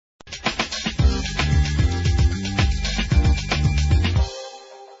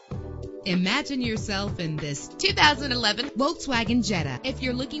Imagine yourself in this 2011 Volkswagen Jetta. If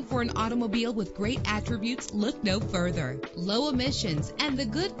you're looking for an automobile with great attributes, look no further. Low emissions and the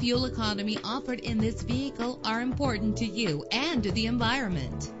good fuel economy offered in this vehicle are important to you and to the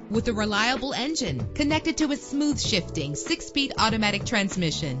environment. With a reliable engine connected to a smooth shifting 6-speed automatic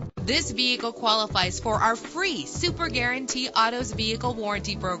transmission, this vehicle qualifies for our free Super Guarantee Autos Vehicle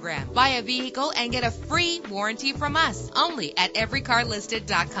Warranty Program. Buy a vehicle and get a free warranty from us only at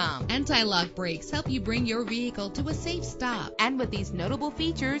everycarlisted.com. Anti-lock brakes help you bring your vehicle to a safe stop. And with these notable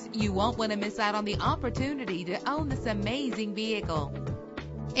features, you won't want to miss out on the opportunity to own this amazing vehicle.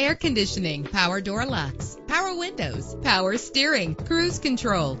 Air conditioning, power door locks, power windows, power steering, cruise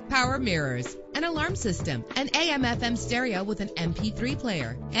control, power mirrors, an alarm system, an AM/FM stereo with an MP3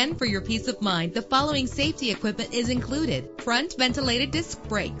 player. And for your peace of mind, the following safety equipment is included: front ventilated disc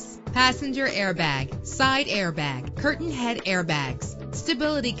brakes, passenger airbag, side airbag, curtain head airbags,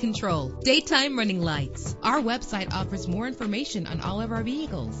 stability control, daytime running lights. Our website offers more information on all of our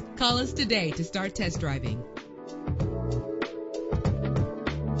vehicles. Call us today to start test driving.